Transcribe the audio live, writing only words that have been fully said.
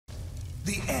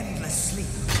The endless sleep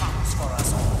comes for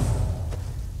us all.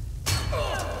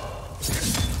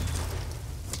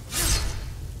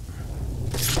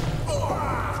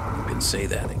 You can say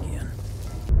that again.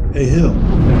 Hey, Hill.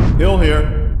 Hill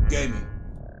here. Gaming.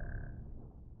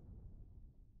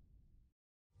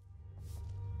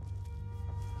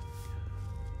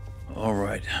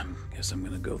 Alright, guess I'm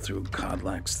gonna go through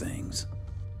Codlack's things.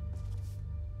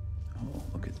 Oh,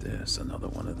 look at this. Another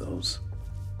one of those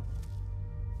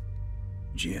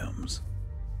gems.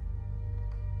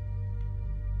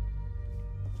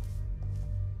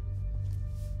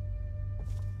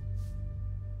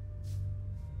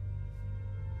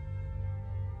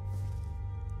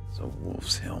 It's a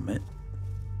wolf's helmet.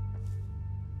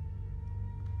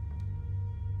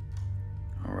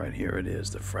 Alright, here it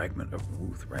is, the fragment of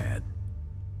Wuthrad.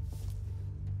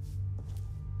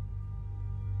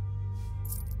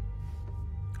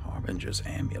 Harbinger's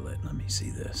amulet. Let me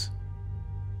see this.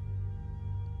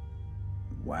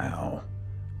 Wow.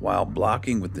 While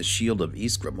blocking with the shield of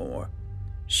Ysgramor,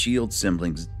 shield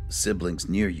siblings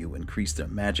near you increase their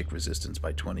magic resistance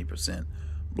by 20%.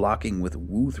 Blocking with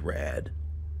Wuthrad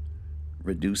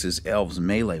reduces elves'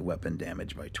 melee weapon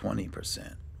damage by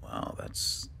 20%. Wow,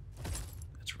 that's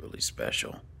really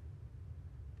special.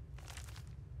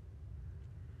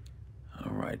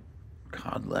 Alright,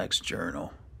 Codlack's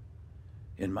journal.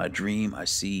 In my dream, I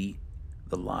see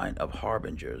the line of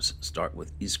harbingers start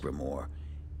with Ysgramor.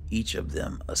 Each of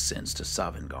them ascends to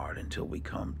Sovngarde until we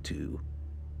come to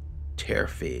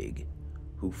Terfig,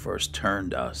 who first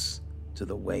turned us to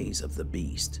the ways of the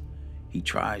beast. He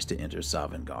tries to enter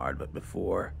Sovngarde, but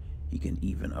before he can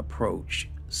even approach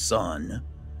Sun,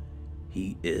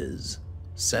 he is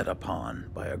set upon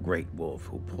by a great wolf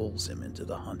who pulls him into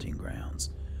the hunting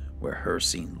grounds, where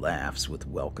Hircine laughs with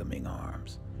welcoming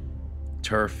arms.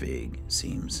 Terfig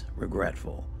seems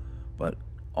regretful, but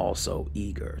also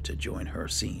eager to join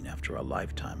Hircine after a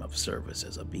lifetime of service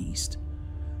as a beast.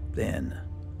 Then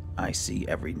I see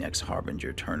every next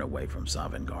harbinger turn away from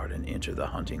Sovngarde and enter the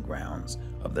hunting grounds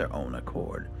of their own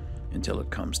accord, until it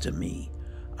comes to me.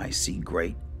 I see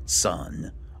great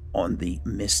Sun on the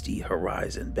misty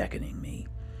horizon beckoning me.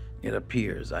 It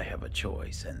appears I have a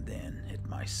choice, and then at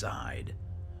my side,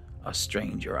 a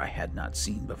stranger I had not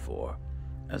seen before.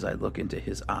 As I look into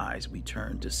his eyes, we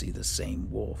turn to see the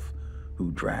same wolf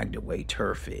who dragged away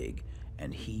Terfig,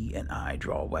 and he and I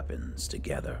draw weapons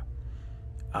together.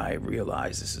 I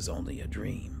realize this is only a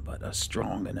dream, but a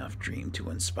strong enough dream to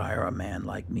inspire a man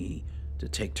like me to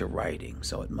take to writing,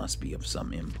 so it must be of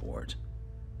some import.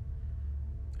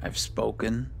 I've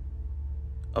spoken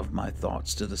of my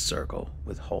thoughts to the circle,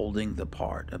 withholding the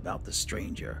part about the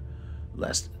stranger,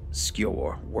 lest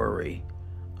Skjor worry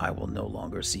I will no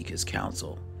longer seek his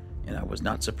counsel, and I was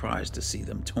not surprised to see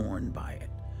them torn by it.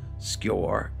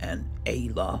 Skjor and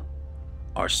Ayla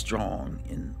are strong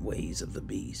in ways of the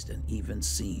beast, and even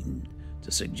seemed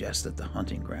to suggest that the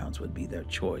hunting grounds would be their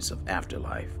choice of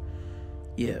afterlife,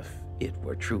 if it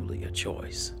were truly a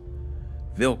choice.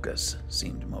 Vilkas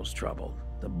seemed most troubled.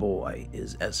 The boy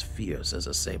is as fierce as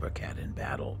a saber cat in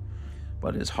battle,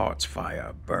 but his heart's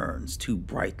fire burns too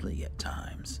brightly at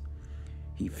times.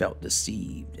 He felt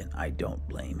deceived, and I don't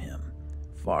blame him.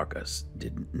 Farkas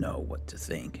didn't know what to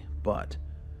think, but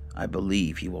I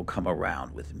believe he will come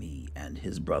around with me and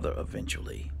his brother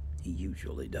eventually. He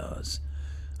usually does.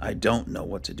 I don't know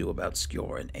what to do about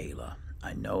Skjor and Ayla.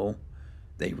 I know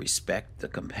they respect the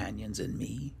companions in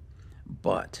me,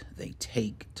 but they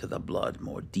take to the blood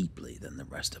more deeply than the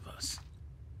rest of us.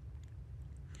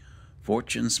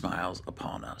 Fortune smiles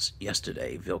upon us.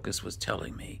 Yesterday, Vilkas was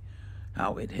telling me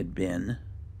how it had been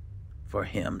for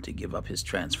him to give up his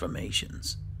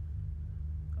transformations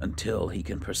until he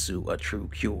can pursue a true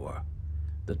cure.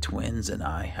 The twins and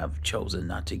I have chosen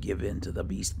not to give in to the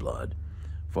beast blood.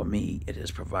 For me, it has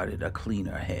provided a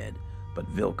cleaner head, but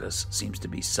Vilkas seems to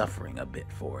be suffering a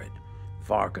bit for it.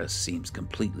 Farkas seems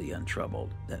completely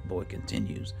untroubled. That boy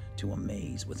continues to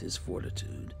amaze with his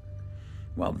fortitude.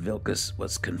 While Vilkas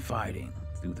was confiding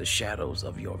through the shadows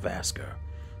of Jorvaskr,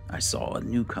 I saw a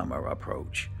newcomer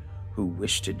approach who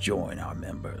wished to join our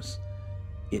members.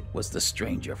 It was the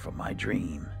stranger from my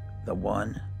dream, the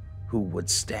one who would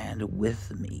stand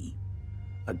with me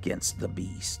against the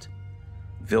beast.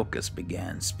 Vilkas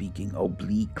began speaking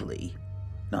obliquely,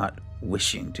 not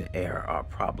wishing to air our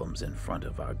problems in front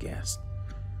of our guest,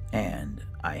 and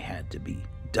I had to be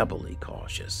doubly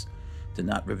cautious to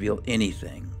not reveal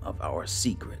anything of our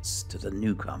secrets to the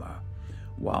newcomer,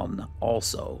 while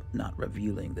also not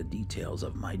revealing the details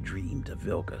of my dream to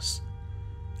Vilkas.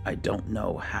 I don't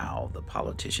know how the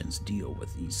politicians deal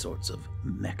with these sorts of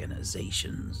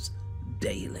mechanizations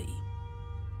daily.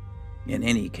 In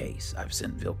any case, I've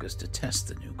sent Vilkas to test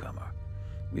the newcomer.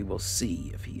 We will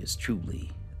see if he is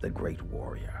truly the great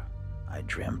warrior I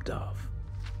dreamt of.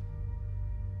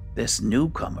 This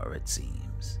newcomer, it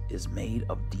seems, is made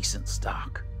of decent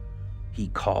stock. He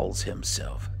calls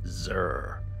himself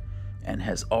Xur, and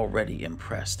has already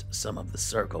impressed some of the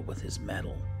circle with his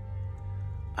mettle.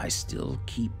 I still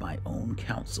keep my own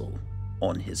counsel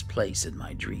on his place in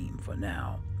my dream for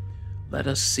now. Let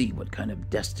us see what kind of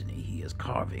destiny he is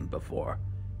carving before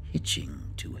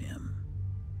hitching to him.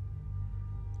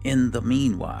 In the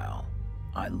meanwhile,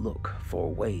 I look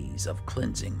for ways of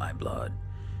cleansing my blood.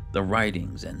 The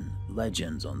writings and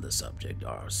legends on the subject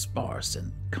are sparse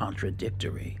and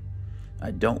contradictory.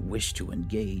 I don't wish to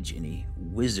engage any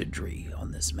wizardry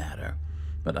on this matter,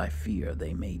 but I fear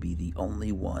they may be the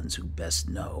only ones who best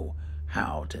know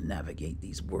how to navigate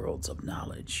these worlds of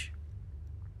knowledge.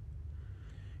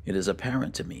 It is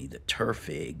apparent to me that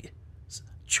Turfig's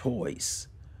choice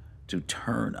to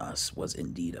turn us was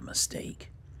indeed a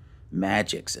mistake.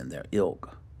 Magics and their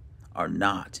ilk are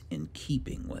not in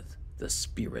keeping with the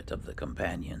spirit of the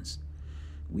companions.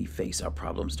 We face our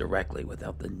problems directly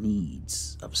without the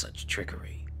needs of such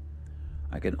trickery.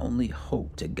 I can only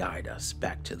hope to guide us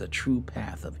back to the true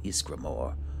path of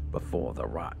Ysgramor before the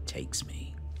rot takes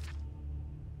me.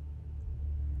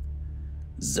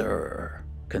 Xur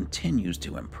continues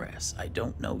to impress. I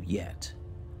don't know yet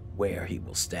where he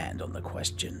will stand on the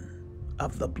question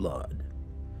of the blood,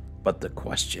 but the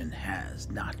question has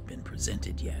not been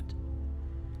presented yet.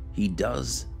 He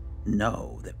does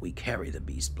know that we carry the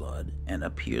beast blood and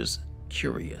appears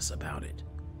curious about it.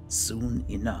 Soon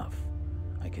enough,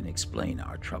 I can explain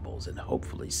our troubles and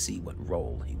hopefully see what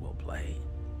role he will play.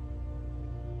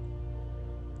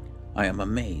 I am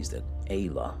amazed that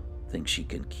Ayla thinks she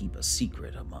can keep a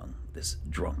secret among this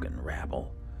drunken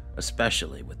rabble,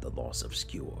 especially with the loss of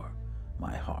Skewer.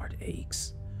 My heart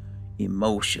aches.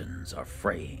 Emotions are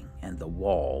fraying, and the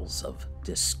walls of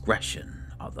discretion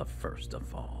are the first to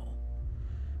fall.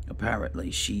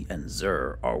 Apparently, she and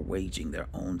Xur are waging their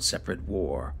own separate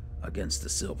war against the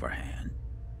Silver Hand.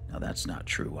 Now, that's not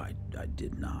true. I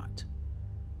did not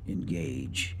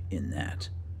engage in that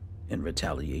in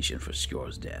retaliation for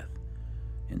Skewer's death.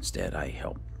 Instead, I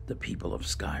helped the people of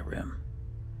Skyrim,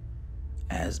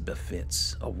 as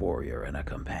befits a warrior and a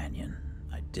companion.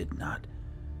 I did not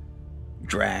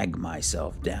drag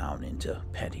myself down into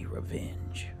petty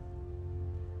revenge.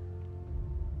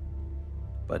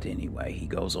 But anyway, he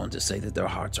goes on to say that their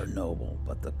hearts are noble,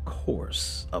 but the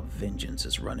course of vengeance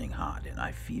is running hot, and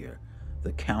I fear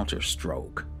the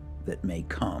counterstroke that may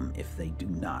come if they do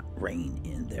not rein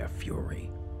in their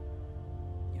fury.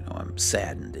 You know, I'm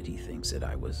saddened that he thinks that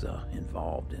I was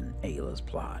involved in Ayla's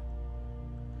plot.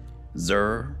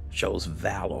 Xur shows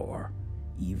valor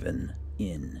even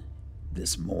in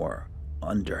this more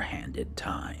underhanded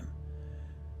time.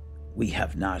 We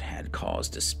have not had cause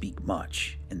to speak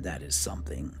much, and that is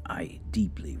something I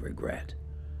deeply regret.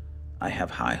 I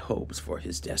have high hopes for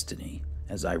his destiny,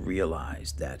 as I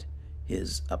realize that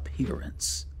his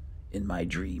appearance in my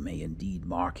dream may indeed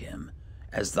mark him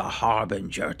as the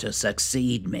harbinger to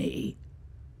succeed me.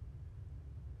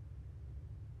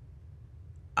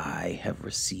 I have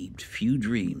received few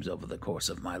dreams over the course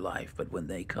of my life, but when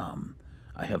they come,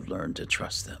 I have learned to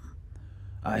trust them.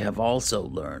 I have also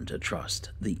learned to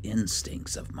trust the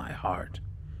instincts of my heart,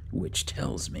 which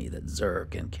tells me that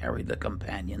Xur can carry the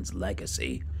companion's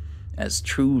legacy as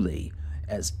truly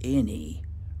as any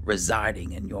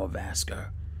residing in Jorrvaskr,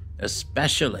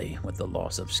 especially with the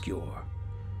loss of Skewer.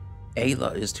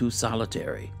 Ayla is too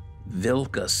solitary,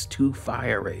 Vilkas too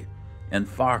fiery, and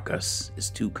Farkas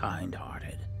is too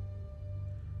kind-hearted.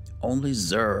 Only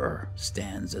Xur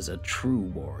stands as a true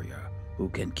warrior who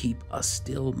can keep a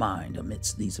still mind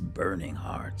amidst these burning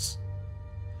hearts.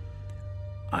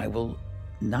 I will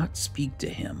not speak to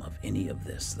him of any of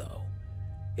this, though.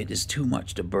 It is too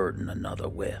much to burden another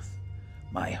with.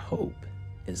 My hope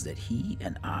is that he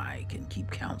and I can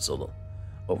keep counsel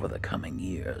over the coming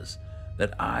years,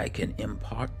 that I can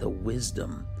impart the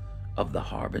wisdom of the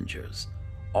harbingers,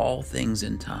 all things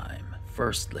in time.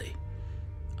 Firstly,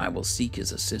 I will seek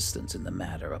his assistance in the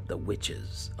matter of the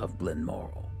witches of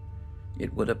Glenmoral.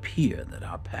 It would appear that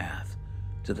our path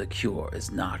to the cure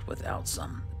is not without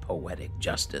some poetic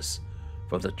justice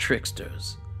for the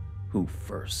tricksters who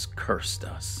first cursed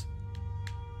us.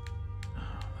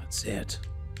 Oh, that's it.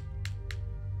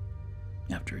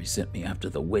 After he sent me after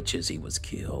the witches, he was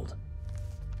killed.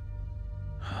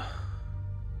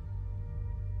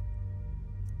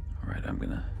 Alright, I'm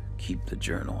gonna keep the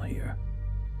journal here.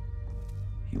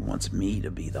 He wants me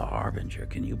to be the harbinger.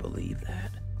 Can you believe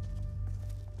that?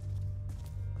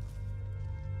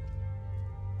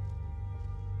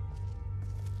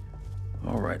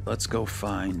 All right, let's go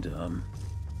find,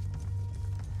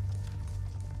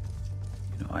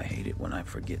 I hate it when I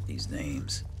forget these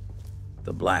names.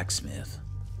 The blacksmith.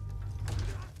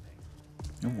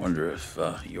 I wonder if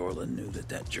Yorlin knew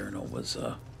that journal was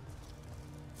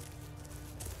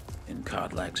in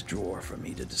Kodlak's drawer for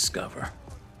me to discover.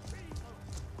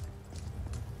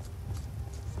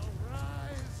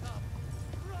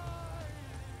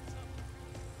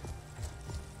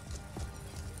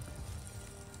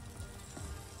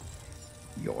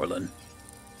 Yorlin.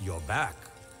 You're back.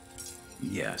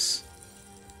 Yes.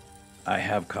 I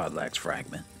have Kodlak's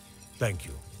fragment. Thank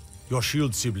you. Your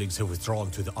shield siblings have withdrawn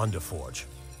to the Underforge.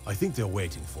 I think they're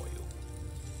waiting for you.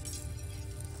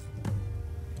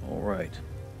 All right.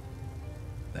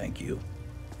 Thank you.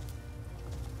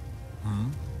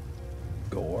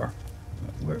 Gore,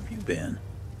 where have you been?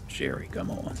 Sherry,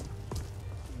 come on.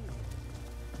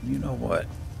 You know what?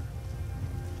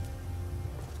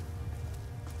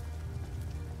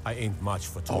 I ain't much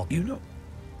for talking. You know,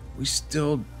 you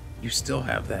still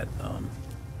have that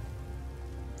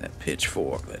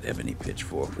pitchfork, that ebony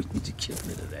pitchfork. We need to get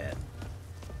rid of that.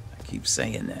 I keep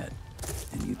saying that,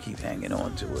 and you keep hanging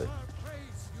on to it.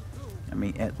 I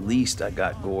mean, at least I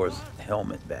got Gore's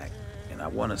helmet back, and I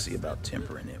want to see about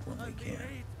tempering it when we can.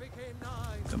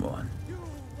 Come on.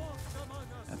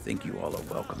 I think you all are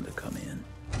welcome to come in.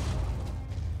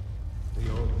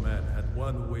 The old man had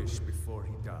one wish before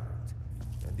he died,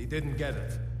 and he didn't get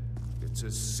it. It's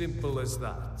as simple as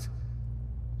that.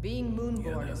 Being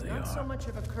Moonborn Yeah, is they not are. so much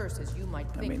of a curse as you might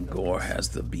think. I mean, though. Gore has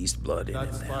the beast blood in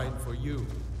That's him now. fine for you,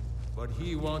 but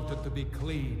he wanted to be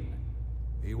clean.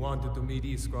 He wanted to meet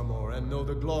Iskramor and know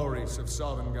the glories of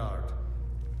Sovngarde,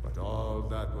 but all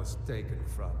that was taken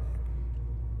from him.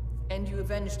 And you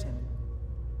avenged him.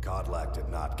 Kodlak did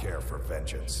not care for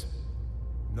vengeance.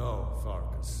 No,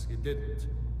 Farkas, he didn't.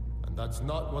 And that's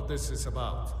not what this is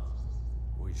about.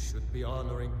 We should be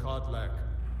honoring Kodlak,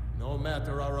 no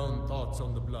matter our own thoughts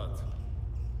on the blood.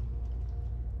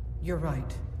 You're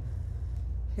right.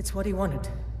 It's what he wanted,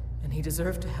 and he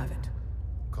deserved to have it.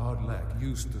 Kodlak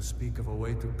used to speak of a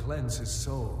way to cleanse his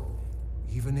soul,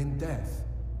 even in death.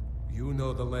 You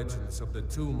know the legends of the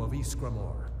tomb of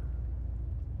Iskramor.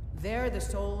 There, the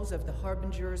souls of the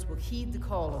Harbingers will heed the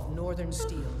call of Northern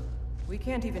Steel. We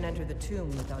can't even enter the tomb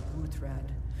without Wuthrad,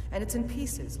 and it's in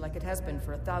pieces like it has been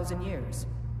for 1,000 years.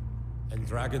 And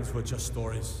dragons were just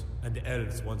stories, and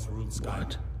elves once ruled Skyrim.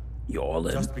 What?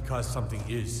 Yorlin? Just because something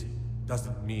is,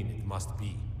 doesn't mean it must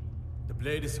be. The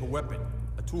blade is a weapon,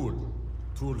 a tool.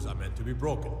 Tools are meant to be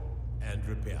broken and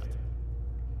repaired.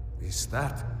 Is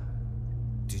that...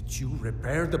 Did you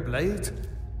repair the blade?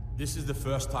 This is the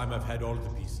first time I've had all the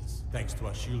pieces, thanks to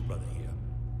our shield brother here.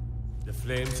 The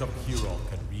flames of Hero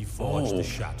can reforge the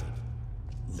shattered.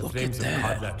 The Look flames at of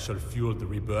that. Kodlak shall fuel the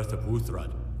rebirth of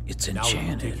Wuthrad. It's and now we will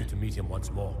enchanted. take you to meet him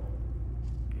once more.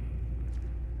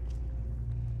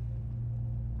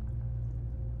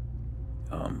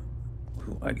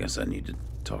 I guess I need to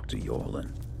talk to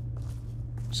Yorlin.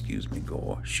 Excuse me,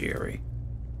 Gore. Sherry.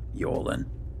 Yorlin.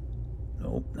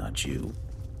 Nope, not you.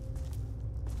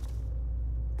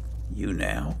 You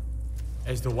now?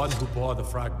 As the one who bore the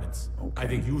fragments, I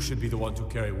think you should be the one to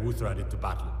carry Wuthrad into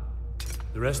battle.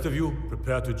 The rest of you,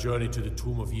 prepare to journey to the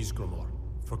tomb of Iskramor,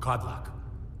 for Kodlak.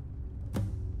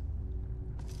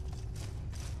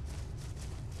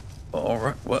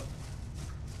 Alright, well...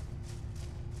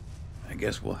 I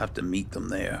guess we'll have to meet them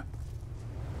there.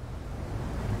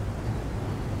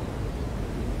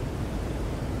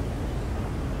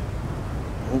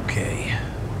 Okay.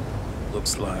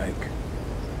 Looks like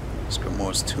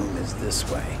Iskramor's tomb is this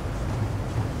way.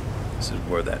 This is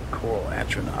where that coral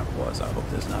atronach was. I hope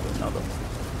there's not another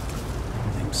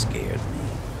one. Thing scared me.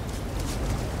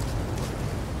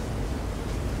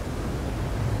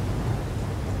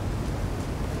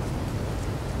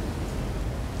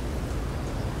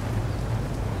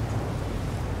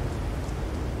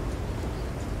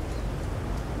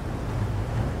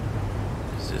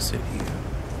 Is this it here?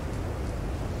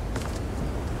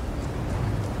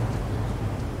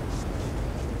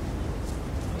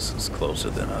 This is closer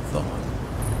than I thought.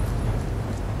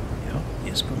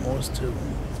 Yep, Iskramor's tomb.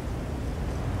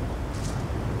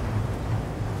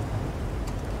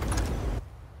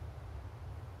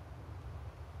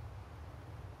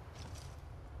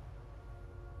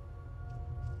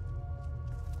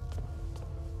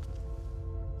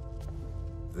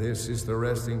 This is the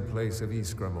resting place of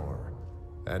Iskramor,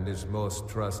 and his most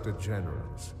trusted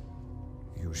generals.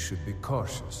 You should be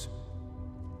cautious.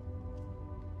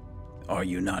 Are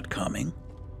you not coming?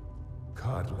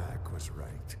 Kodlak was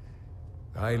right.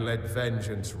 I let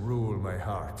vengeance rule my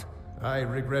heart, I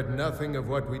regret nothing of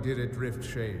what we did at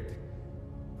Driftshade,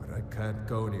 but I can't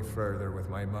go any further with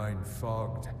my mind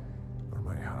fogged or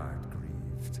my heart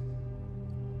grieved.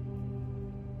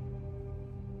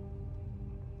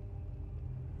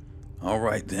 All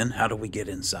right, then. How do we get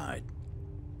inside?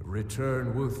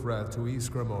 Return Wuthrath to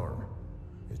Ysgramor.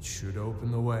 It should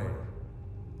open the way.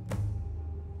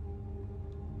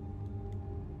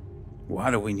 Why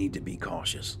do we need to be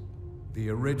cautious? The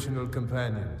original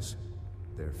companions.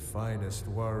 Their finest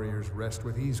warriors rest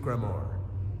with Ysgramor.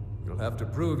 You'll have to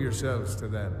prove yourselves to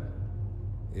them.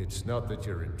 It's not that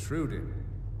you're intruding.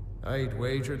 I'd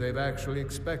wager they've actually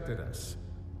expected us.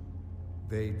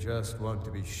 They just want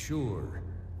to be sure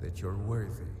that you're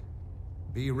worthy.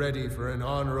 Be ready for an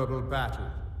honorable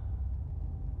battle.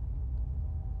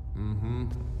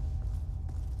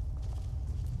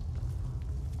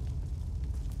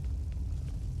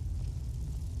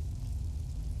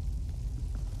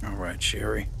 All right,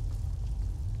 Sherry.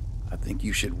 I think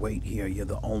you should wait here. You're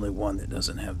the only one that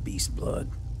doesn't have beast blood.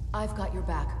 I've got your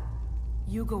back.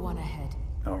 You go on ahead.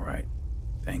 All right.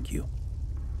 Thank you.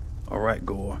 All right,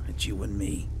 Gore. It's you and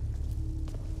me.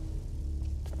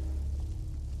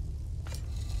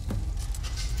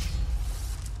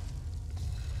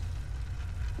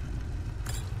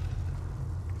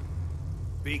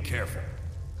 Be careful.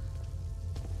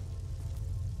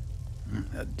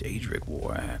 A Daedric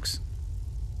war axe.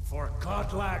 For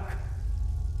Godlak!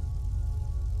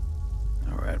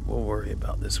 All right, we'll worry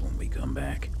about this when we come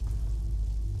back.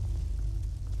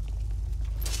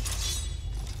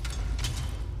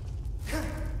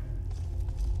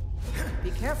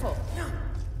 Be careful.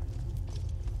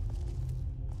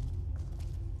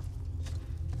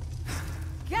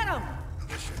 Get him!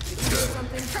 Did you do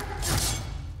something?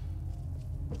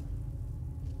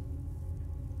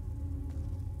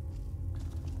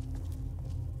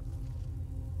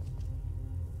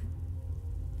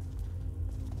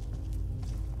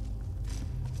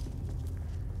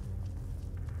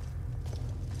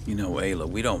 You know, Ayla,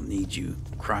 we don't need you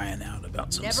crying out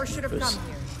about some Never should have sniffers. come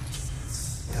here.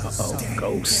 Uh-oh,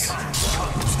 ghosts.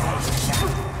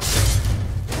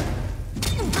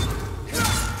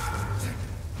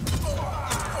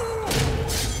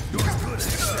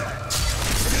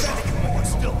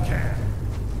 Still can.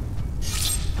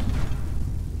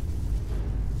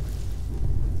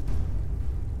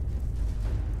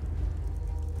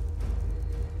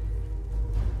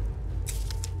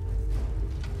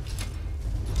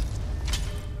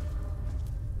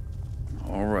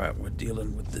 All right, we're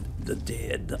dealing with the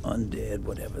dead, the undead,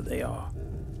 whatever they are.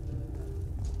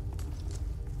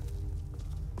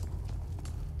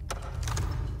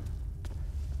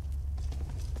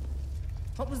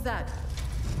 What was that?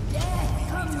 Death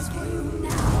comes for you now.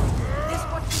 Is this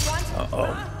what you want?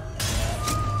 Uh-oh.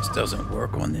 This doesn't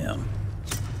work on them.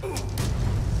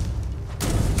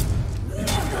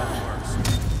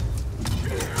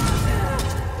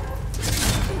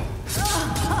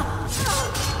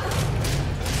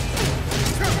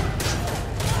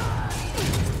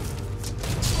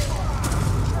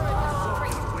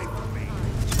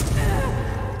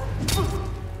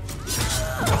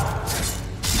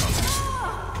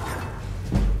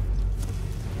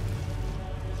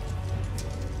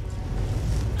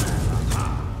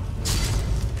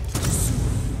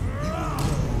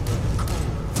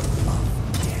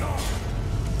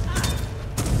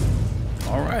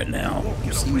 Now,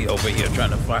 you see me over here trying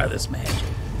to fire this magic.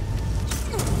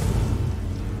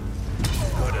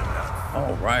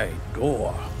 All right,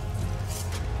 Gore.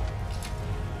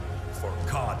 For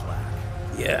Godlak.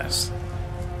 Yes.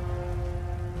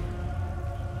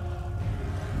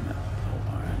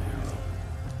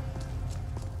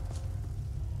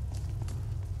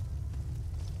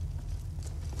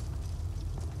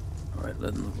 All right,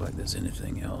 doesn't look like there's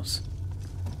anything else.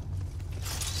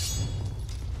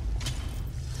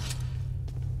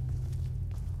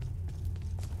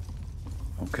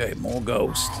 Okay, more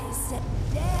ghosts. I said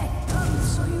death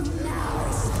comes for you now.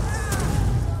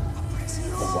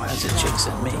 Well, why is it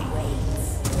chasing me?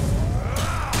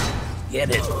 Get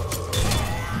it.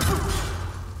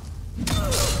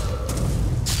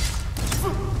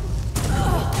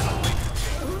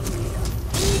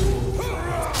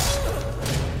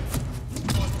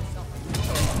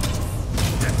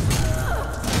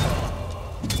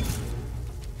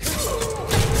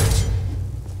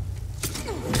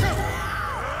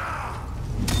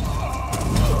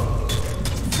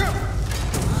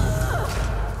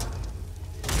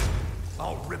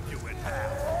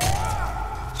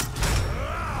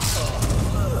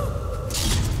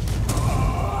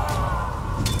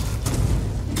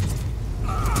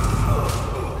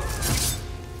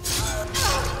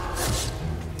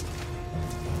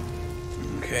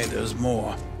 Okay, there's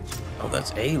more. Oh,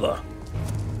 that's Ayla.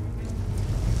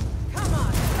 Come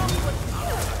on, tell me what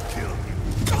Kill you.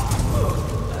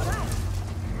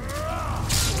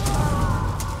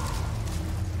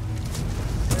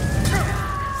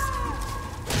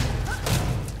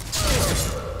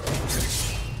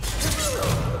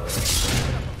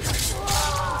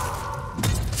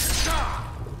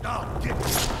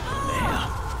 Man.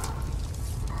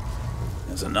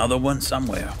 There's another one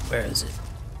somewhere. Where is it?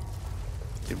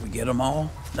 Did we get them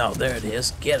all? No, there it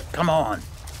is. Get it. Come on.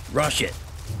 Rush it.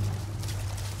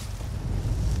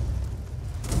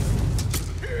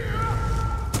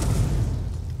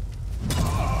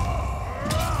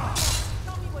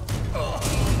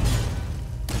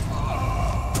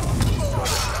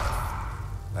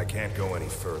 I can't go any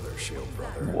further, Shield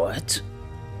Brother. What?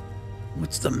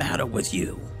 What's the matter with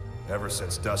you? Ever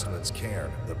since Dustman's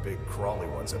cairn, the big crawly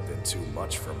ones have been too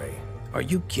much for me. Are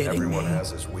you kidding Everyone me?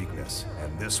 has his weakness,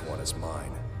 and this one is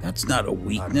mine. That's not a I'm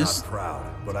weakness. not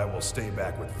proud, but I will stay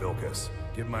back with Vilkas.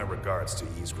 Give my regards to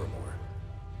Ysgramor.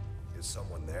 Is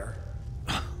someone there?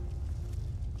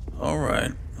 All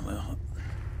right. Well,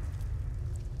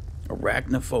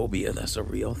 arachnophobia, that's a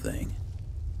real thing.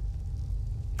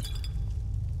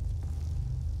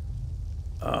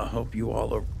 Hope you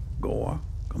all are gore.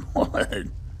 Come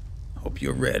on. Hope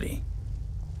you're ready.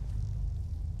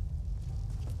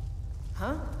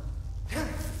 Huh?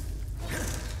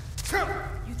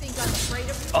 You think I'm afraid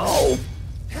of you? Oh!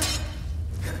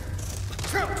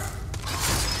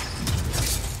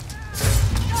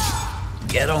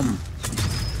 Get him!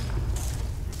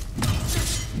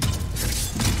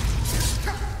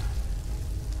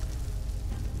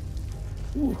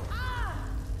 Ooh.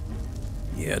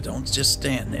 Yeah, don't just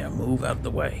stand there. Move out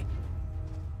the way.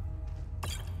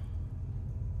 Let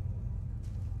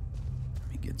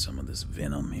me get some of this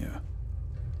venom here.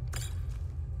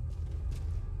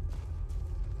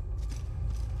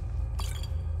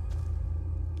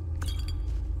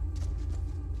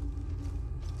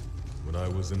 When I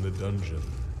was in the dungeon,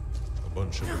 a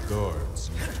bunch of the guards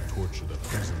used to torture the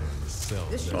prisoner in the cell.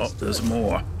 Oh, there's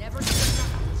more. Never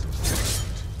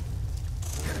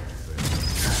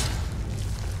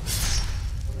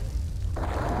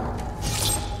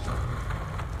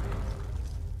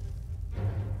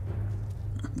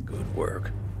Good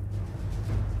work.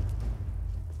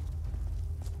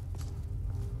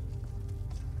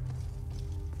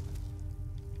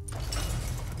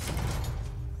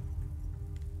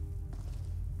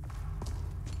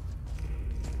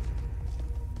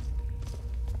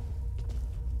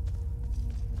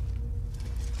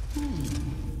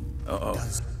 Uh-oh.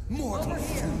 Mortal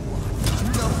fool.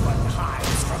 No one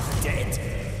hides from the dead.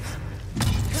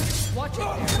 watch it there.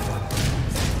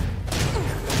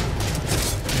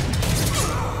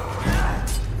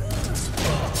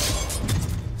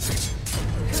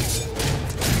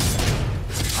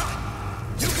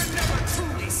 You can never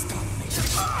truly stop me.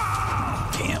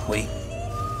 Can't we?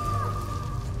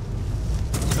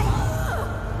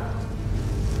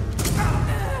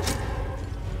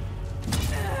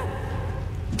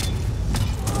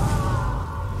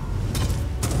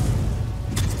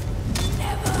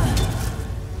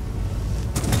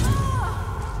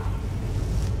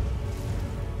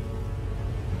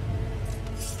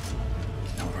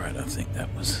 Alright, I think that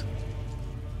was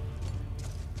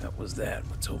that.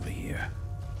 What's over here?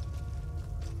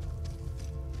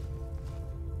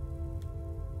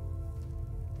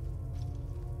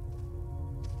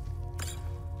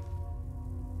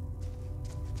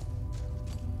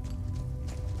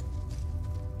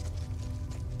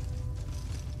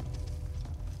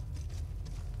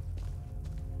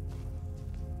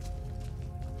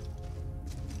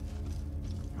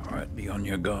 Alright, be on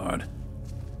your guard.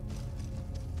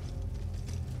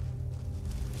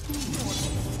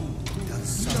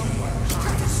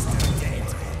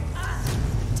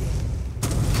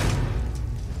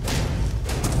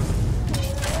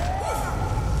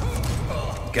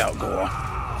 Galgore.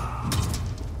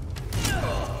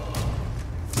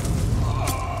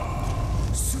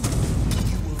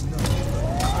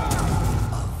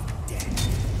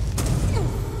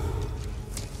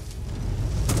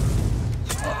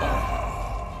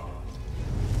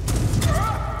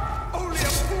 Only a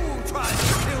fool tries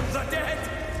to kill the dead.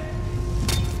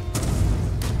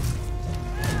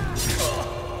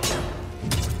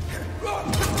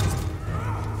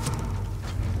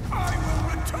 I will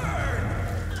return.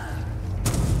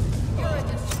 You're a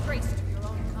disgrace to your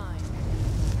own kind.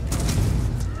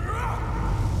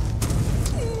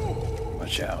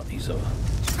 Watch out, he's a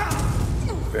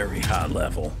very high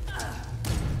level.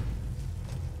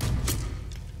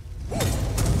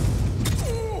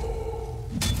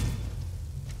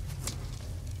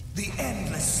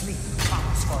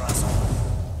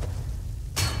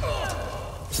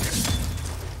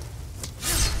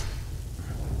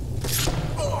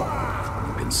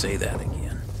 say that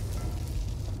again.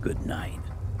 Good night.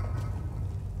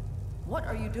 What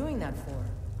are you doing that for?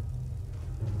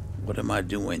 What am I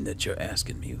doing that you're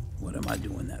asking me? What am I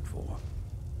doing that for?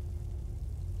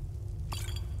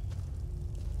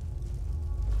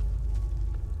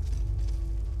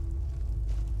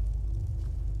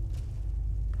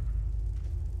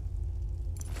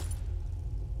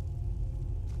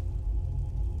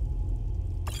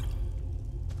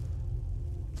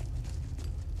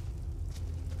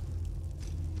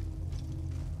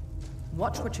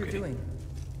 Watch what you're doing.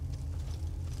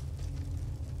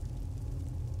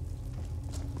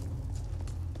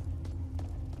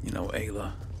 You know,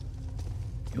 Ayla,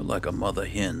 you're like a mother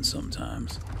hen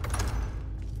sometimes.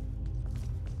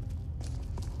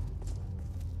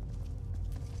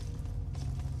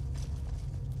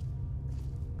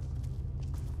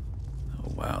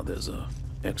 Oh wow, there's a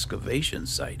excavation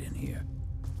site in here.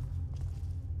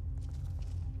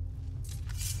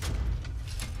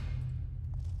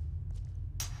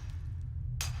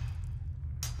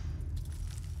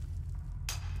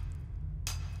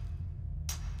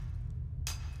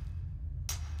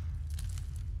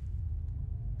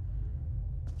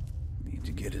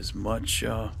 To get as much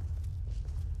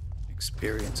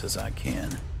experience as I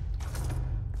can.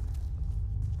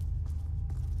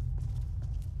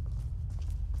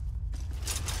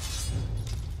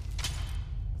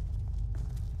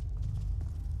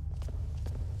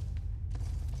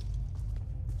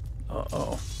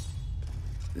 Uh-oh.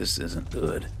 This isn't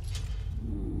good.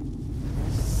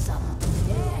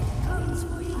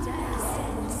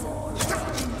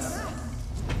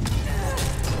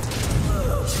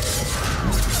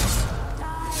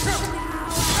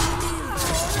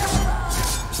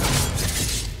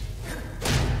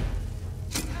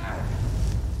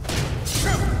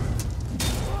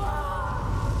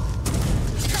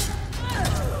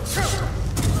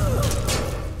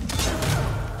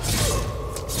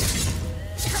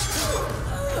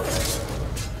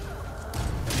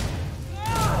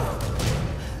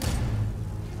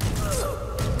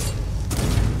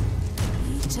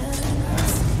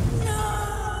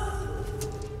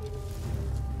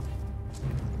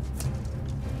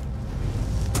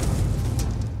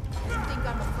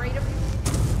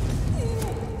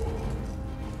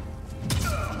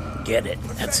 Get it.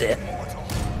 That's it.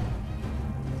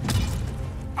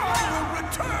 I will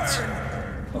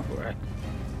return! All right.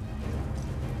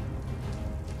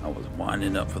 I was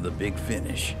winding up for the big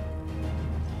finish.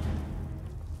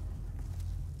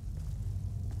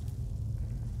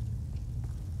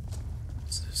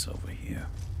 What's this over here?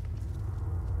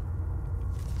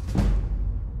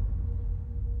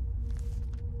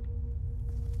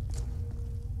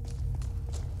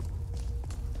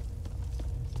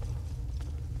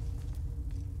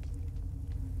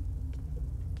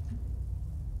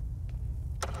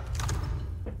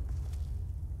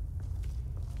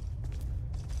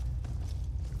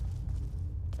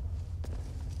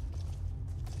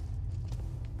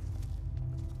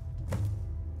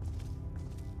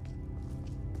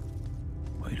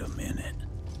 Wait a minute.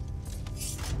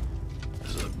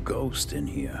 There's a ghost in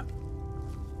here.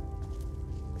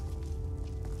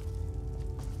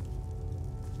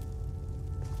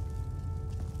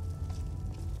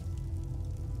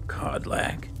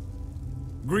 Codlack,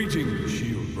 Greetings,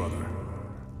 Shield Brother.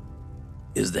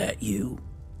 is that you?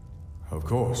 Of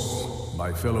course,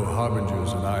 my fellow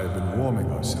Harbingers and I have been warming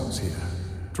ourselves here,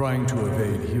 trying to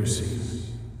evade hearsay.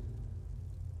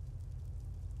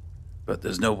 But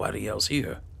there's nobody else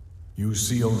here. You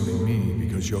see only me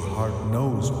because your heart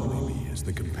knows only me as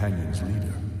the Companion's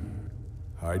leader.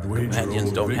 I'd wager Companions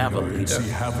old don't have a Vignar could leader. see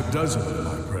half a dozen of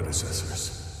my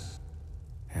predecessors.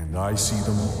 And I see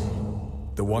them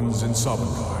all. The ones in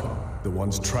Sovngarde, the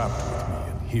ones trapped with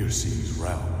me in Hearsay's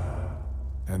realm.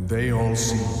 And they all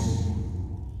see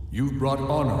you. You've brought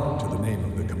honor to the name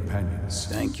of the Companions.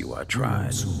 Thank you, I You won't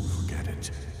tried. soon forget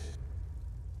it.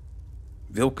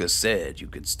 Vilka said you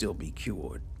could still be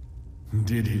cured.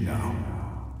 Did he now?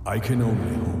 I can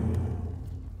only hope.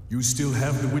 You still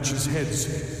have the witches'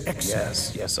 heads.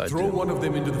 Excellent. Yes, I Throw do. one of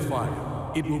them into the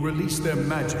fire. It will release their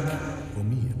magic. For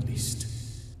me, at least.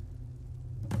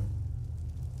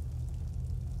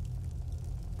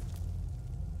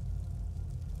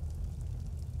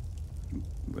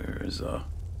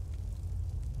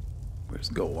 Where's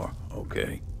Goa?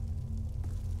 Okay.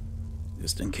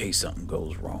 Just in case something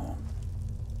goes wrong.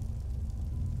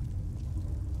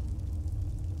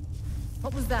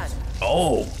 What was that?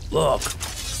 Oh, look.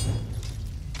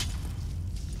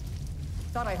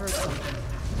 Thought I heard something.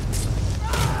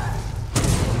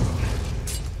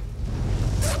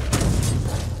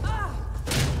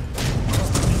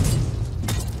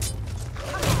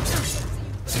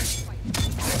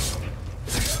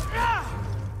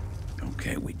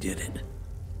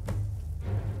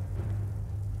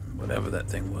 whatever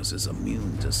that thing was, is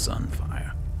immune to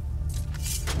sunfire.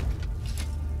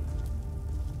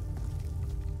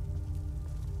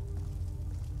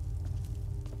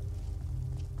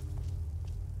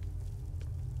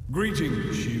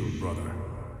 Greetings, shield brother.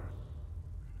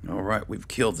 All right, we've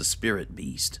killed the spirit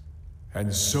beast.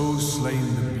 And so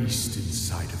slain the beast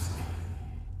inside of me.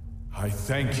 I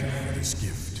thank you for this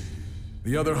gift.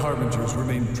 The other Harbingers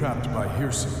remain trapped by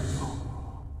hearsay.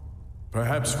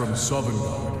 Perhaps from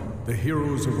Sovngarde, the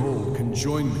heroes of old can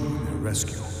join me in their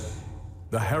rescue.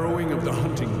 The harrowing of the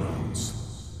hunting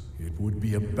grounds. It would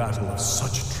be a battle of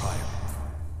such triumph.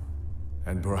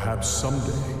 And perhaps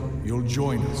someday you'll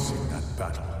join us in that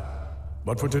battle.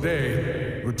 But for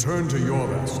today, return to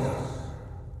Jorvaska.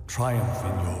 Triumph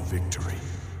in your victory.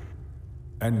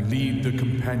 And lead the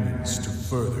companions to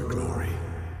further glory.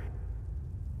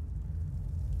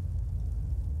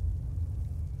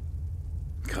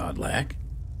 Kodlak?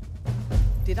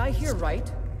 Did I hear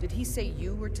right? Did he say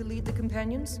you were to lead the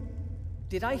companions?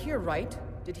 Did I hear right?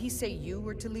 Did he say you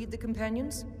were to lead the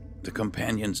companions? The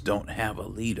companions don't have a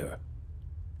leader.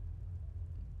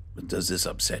 But does this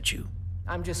upset you?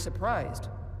 I'm just surprised.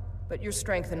 But your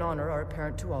strength and honor are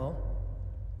apparent to all.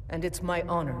 And it's my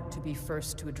honor to be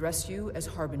first to address you as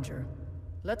Harbinger.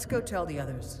 Let's go tell the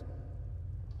others.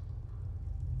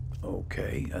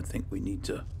 Okay, I think we need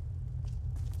to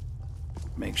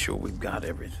make sure we've got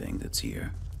everything that's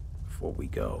here before we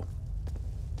go.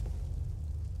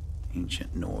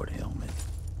 Ancient Nord helmet.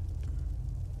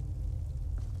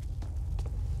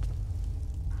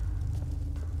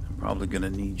 I'm probably gonna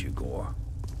need you, Gore.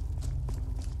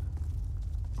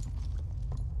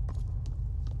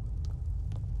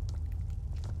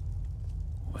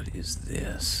 What is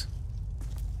this?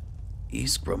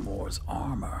 Ysgramor's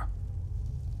armor.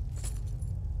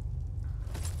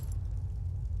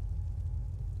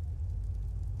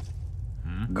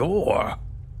 Gore!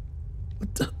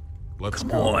 What the? Let's Come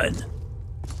go. on.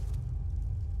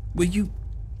 Will you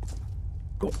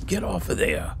go get off of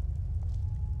there?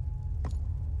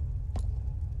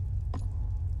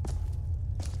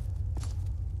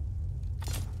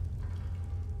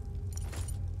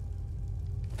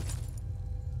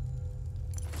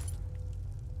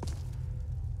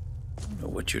 I know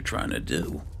what you're trying to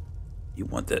do. You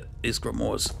want that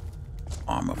Ysgramor's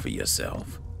armor for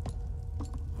yourself.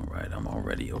 Alright, I'm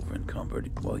already over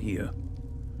encumbered. Well, here.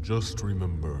 Just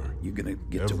remember, You're gonna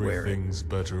get to wear it. everything's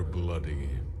better bloody.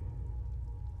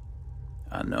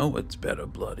 I know it's better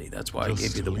bloody. That's why I Just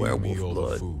gave you the leave me werewolf all the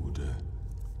blood. food.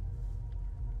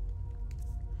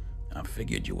 I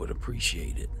figured you would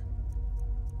appreciate it.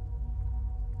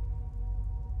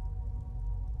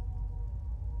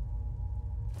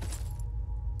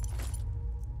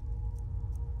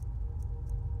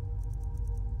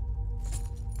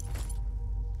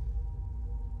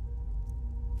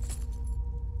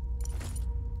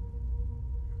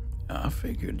 I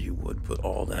figured you would put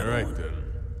all that All right on. then.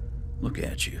 Look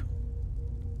at you.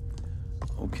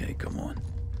 Okay, come on.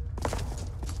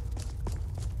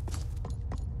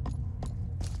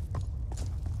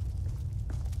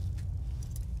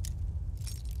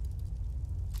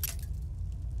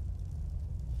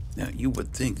 Now, you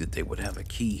would think that they would have a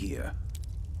key here.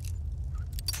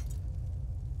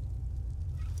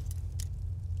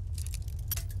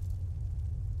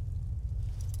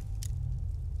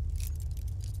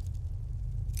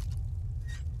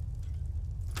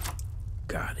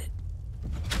 Got it.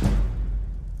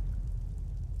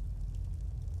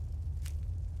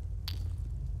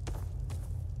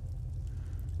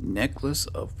 Necklace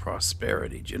of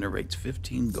Prosperity generates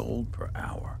 15 gold per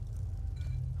hour.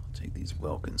 I'll take these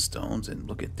Welkin stones and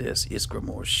look at this.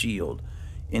 Ysgramor's shield.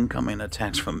 Incoming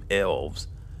attacks from elves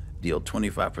deal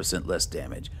 25% less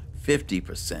damage,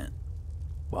 50%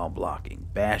 while blocking.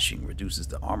 Bashing reduces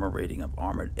the armor rating of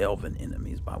armored elven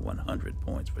enemies by 100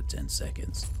 points for 10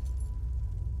 seconds.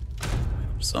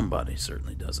 Somebody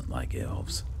certainly doesn't like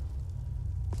elves.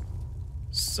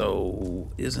 So,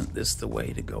 isn't this the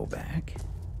way to go back?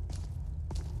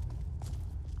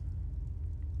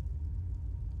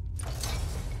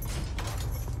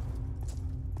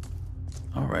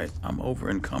 Alright, I'm over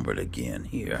encumbered again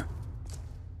here.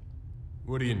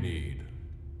 What do you need?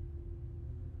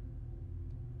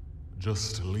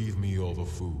 Just leave me all the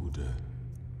food.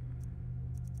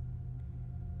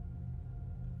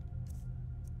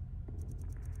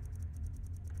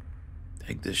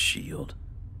 Take this shield.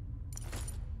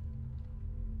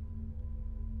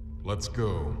 Let's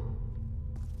go.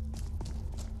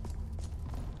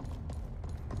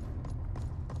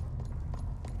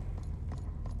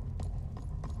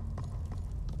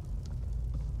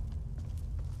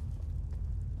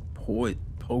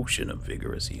 potion of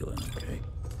vigorous healing. Okay.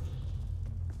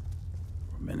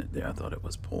 For a minute there, I thought it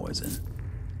was poison.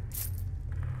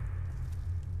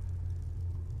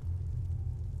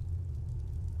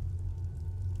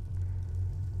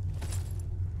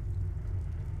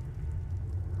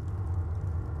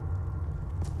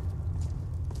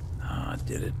 I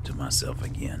did it to myself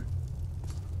again.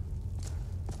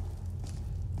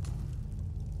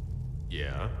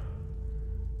 Yeah?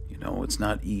 You know, it's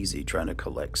not easy trying to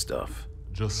collect stuff.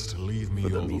 Just leave me for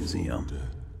the all museum. The food.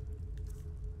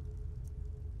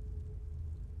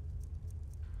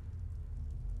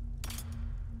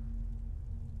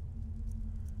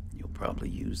 You'll probably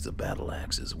use the battle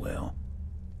axe as well.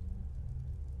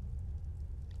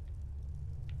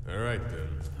 Alright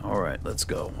then. Alright, let's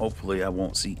go. Hopefully I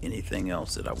won't see anything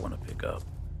else that I want to pick up.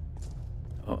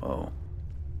 Uh-oh.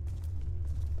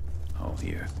 Oh,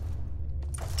 here.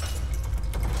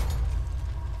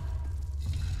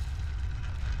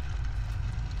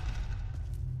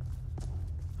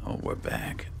 Oh, we're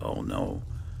back. Oh, no.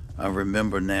 I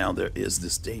remember now there is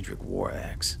this Daedric war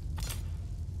axe.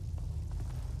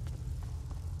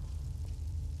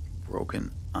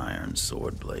 Broken iron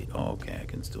sword blade. Oh, okay, I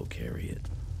can still carry it.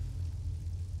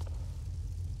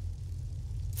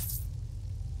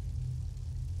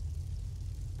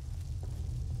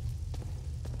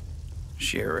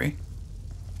 Sherry?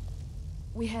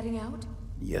 We heading out?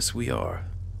 Yes, we are.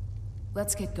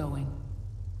 Let's get going.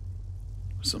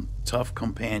 Some tough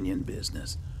companion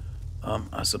business.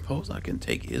 I suppose I can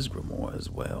take Ysgramor as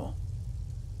well.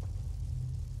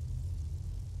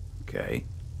 Okay.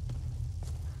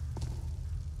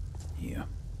 Yeah.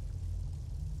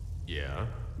 Yeah?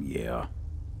 Yeah.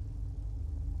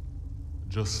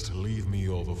 Just leave me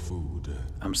all the food.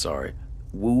 I'm sorry.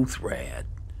 Wuthrad.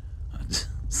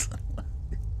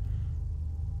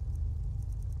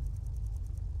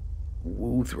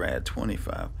 Wuthrad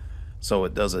 25. So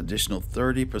it does additional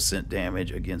 30%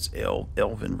 damage against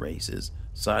elven races.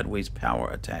 Sideways power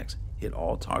attacks hit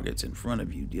all targets in front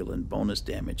of you, dealing bonus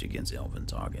damage against elven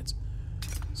targets.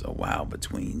 So wow,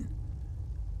 between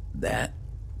that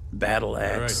battle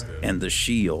axe and the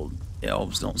shield,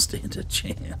 elves don't stand a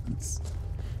chance.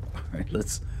 All right,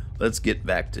 let's get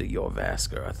back to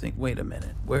Jorvaskr. I think. Wait a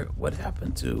minute. What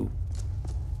happened to?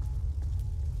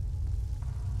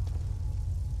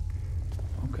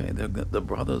 Okay, the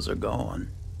brothers are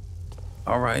gone.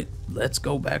 All right, let's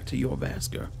go back to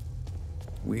Jorvaskr.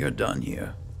 We are done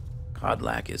here.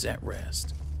 Kodlak is at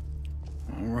rest.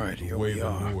 All right, here we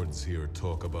are. The lords here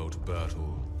talk about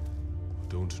battle.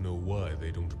 Don't know why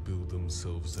they don't build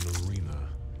themselves an arena.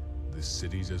 This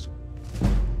city's as a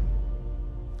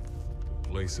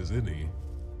place as any.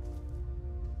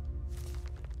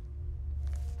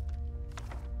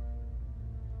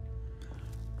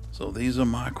 So these are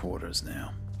my quarters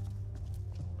now.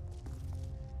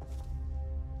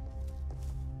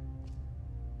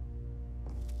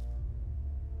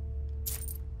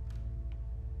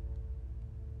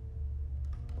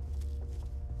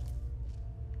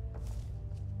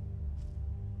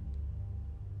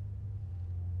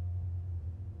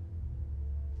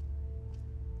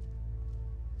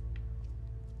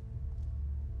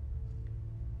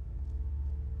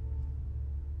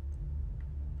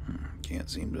 Can't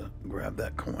seem to grab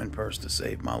that coin purse to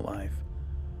save my life.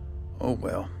 Oh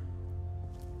well.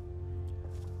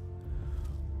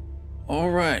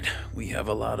 Alright, we have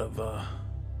a lot of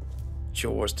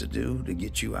chores to do to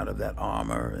get you out of that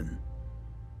armor and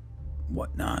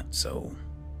whatnot, so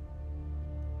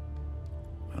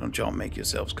why don't y'all make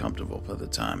yourselves comfortable for the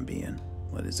time being.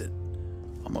 What is it?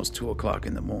 Almost 2 o'clock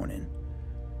in the morning.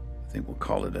 I think we'll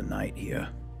call it a night here.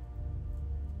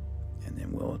 And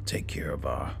then we'll take care of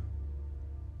our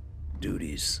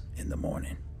duties in the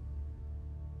morning.